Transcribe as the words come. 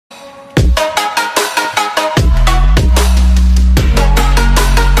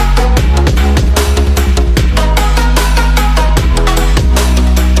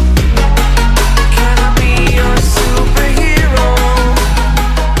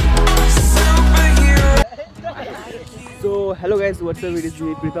Hello guys, what's up? It is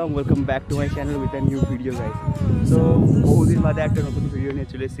me Pritam. Welcome back to my channel with a new video guys. So বহুদিন বাদে একটা নতুন video নিয়ে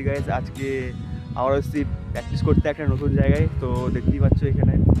চলে এসেছি গাইস। আজকে আবার আসছি প্র্যাকটিস করতে একটা নতুন জায়গায়। তো দেখতেই পাচ্ছ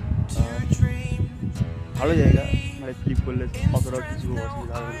এখানে ভালো জায়গা, মানে ক্লিপ করলে অতটা কিছু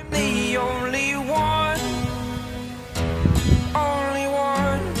অসুবিধা হবে না।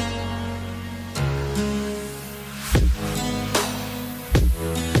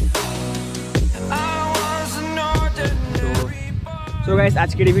 তো গাইস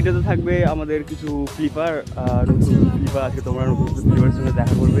আজকের এই ভিডিওতে থাকবে আমাদের কিছু ফ্লিপার, নতুন ফ্লিপার। আজকে তোমরা নতুন ফ্লিপারের সঙ্গে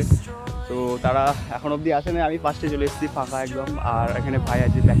দেখা করবে। তো তারা এখন অবধি আসে না, আমি ফার্স্টে চলে এসেছি ফাঁকা একদম। আর এখানে ভাই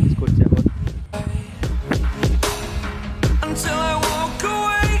আজকে প্র্যাকটিস করছে এখন।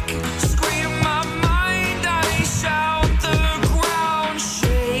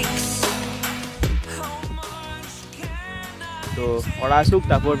 তো ওরা আসুক,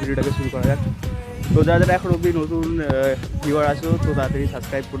 তারপর ভিডিওটাকে শুরু করা যাক। তো যারা যারা এখন অবধি নতুন ভিউয়ার আছো তো তাড়াতাড়ি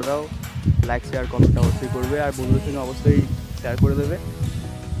সাবস্ক্রাইব করে দাও, লাইক শেয়ার কমেন্ট অবশ্যই করবে, আর বন্ধুদের সঙ্গে অবশ্যই শেয়ার করে দেবে।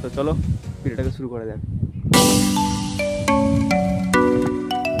 তো চলো ভিডিওটাকে শুরু করা যাক।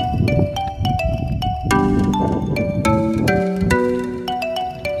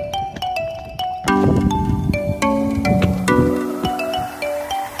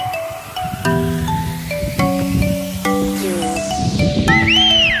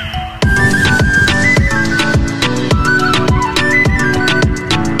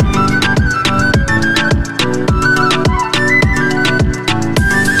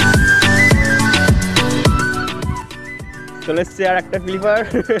 চলে এসছে আর একটা ফ্লিপার,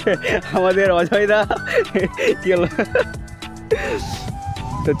 আমাদের অজয়দা। কি হলো?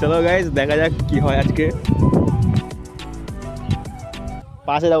 তো চলো গাইজ দেখা যাক কি হয় আজকে।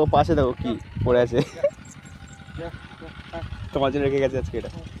 পাশে দেখো কি পড়ে আছে, তোমার জন্য রেখে গেছে আজকে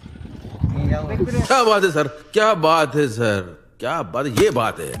এটা। क्या बात है सर, क्या बात है सर, क्या बात, ये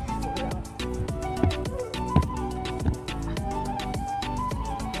बात है।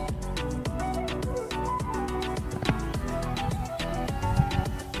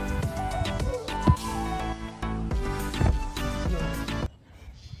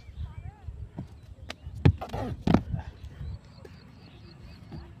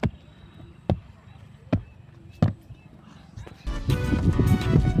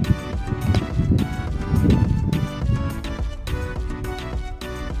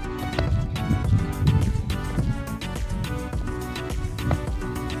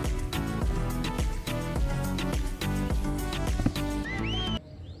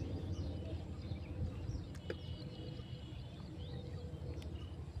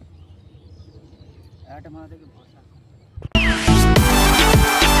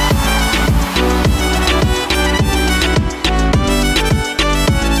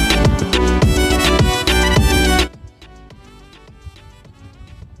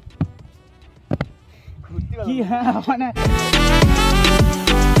 কি হ্যাঁ মানে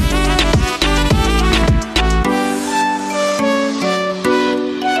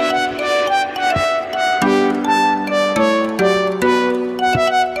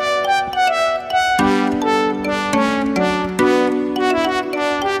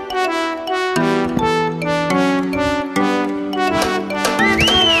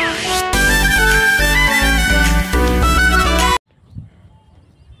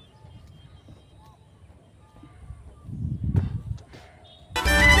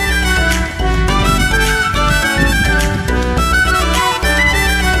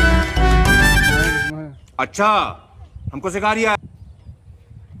अच्छा हमको सिखा रिया।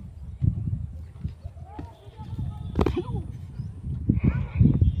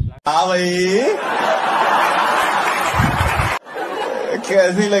 हाँ भाई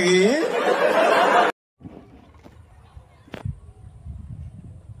कैसी लगी?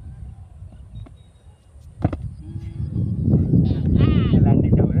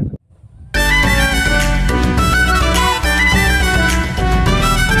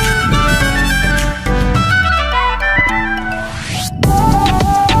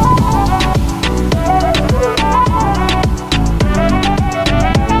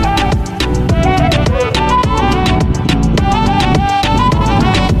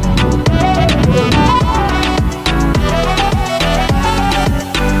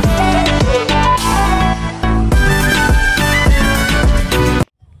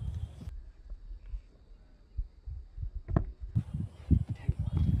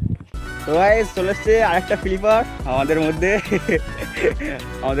 তো গাইস চলে এসছে আরেকটা ফ্লিপার আমাদের মধ্যে,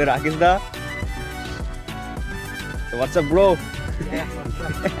 আমাদের রাকেশ দা। তো হোয়াটসঅ্যাপ ব্রো।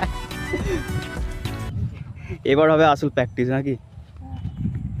 এবার হবে আসল প্র্যাকটিস নাকি?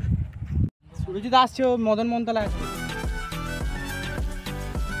 সুরজিৎ আসছে, ও মদন মন্তলা আসছে।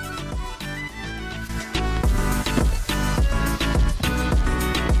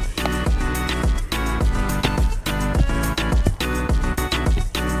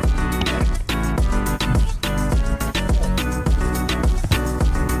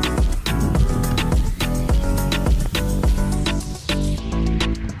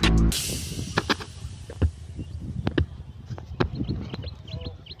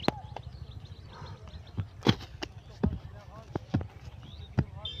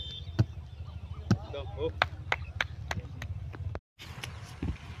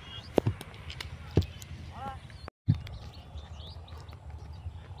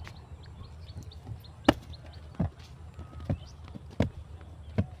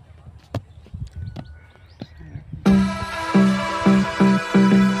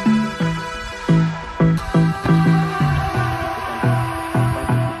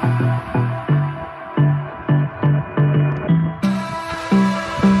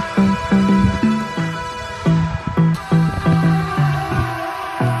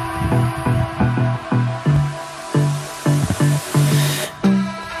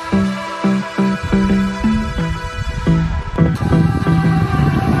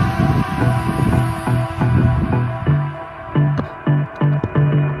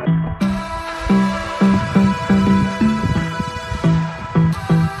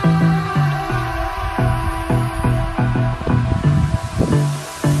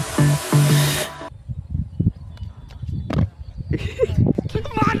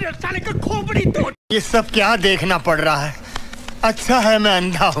 ये सब क्या देखना पड़ रहा है? अच्छा है मैं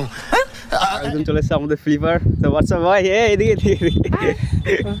अंधा हूँ। একজন চলে এসেছে আমাদের ফ্লিপার। তো হোয়াটসঅ্যাপ ভাই, এদিকে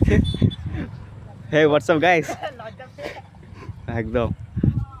হে হোয়াটসঅ্যাপ গাইস, একদম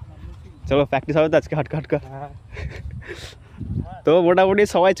চলো প্র্যাকটিস হবে তো আজকে হাটকা হাটকা। তো মোটামুটি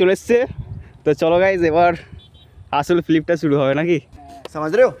সবাই চলে এসছে, তো চলো গাইস এবার আসলে ফ্লিপটা শুরু হবে নাকি?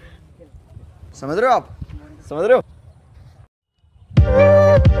 समझ रहे हो? समझ रहे हो आप? समझ रहे हो?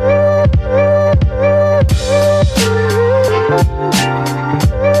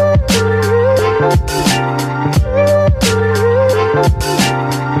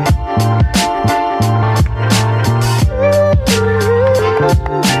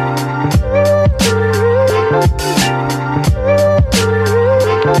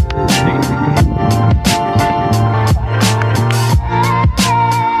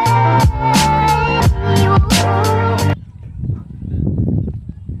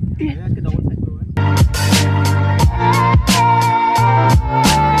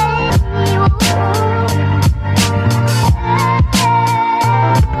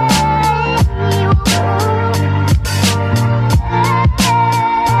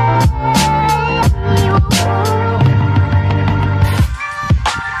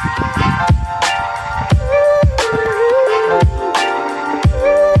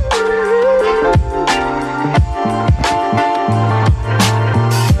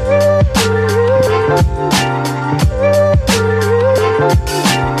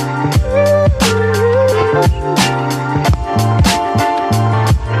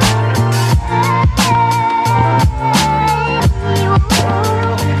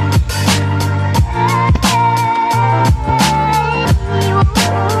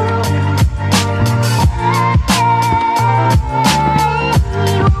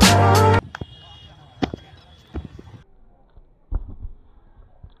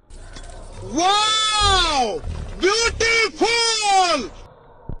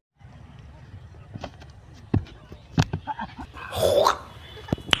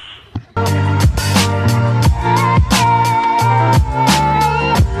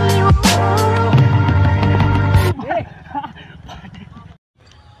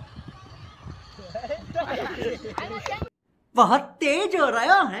 बहुत तेज हो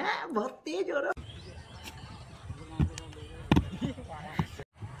रहा है, बहुत तेज हो रहा है।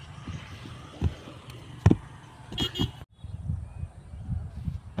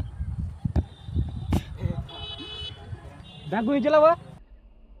 ব্যাগ গুলি চালাবা।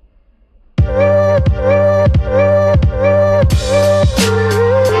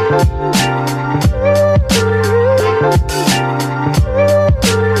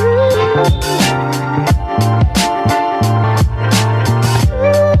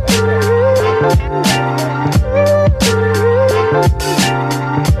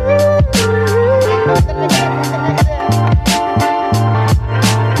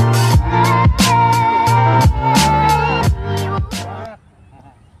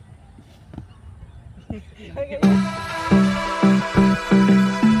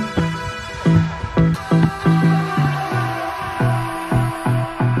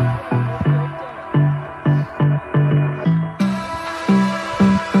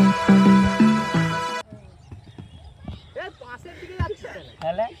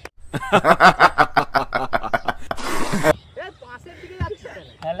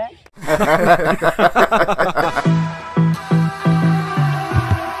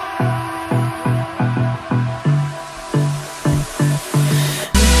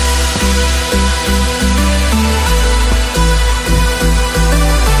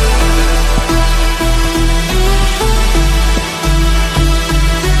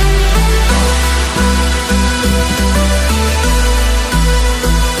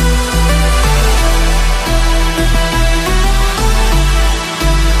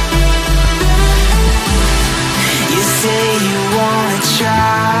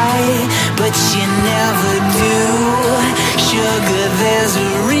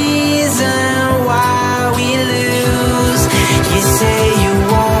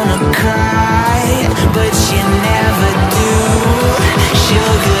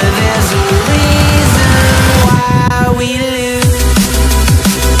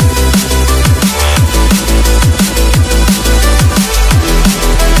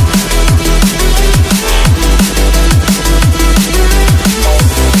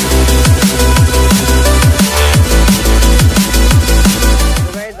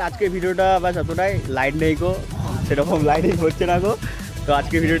 আজকে ভিডিওটা বাস এতটাই, লাইট নেই গো, সেরকম লাইটিং হচ্ছে না গো। তো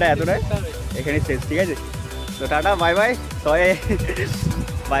আজকে ভিডিওটা এতটাই, এখানে শেষ, ঠিক আছে? তো টাটা বাই বাই, সবাই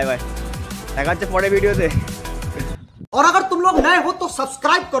বাই বাই, দেখা হচ্ছে পরে ভিডিওতে। और अगर तुम लोग नए हो तो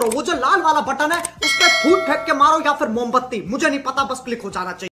सब्सक्राइब करो, वो जो लाल वाला बटन है पे फूट फेंक के मारो या फिर मोमबत्ती, मुझे नहीं पता, बस क्लिक हो जाना चाहिए।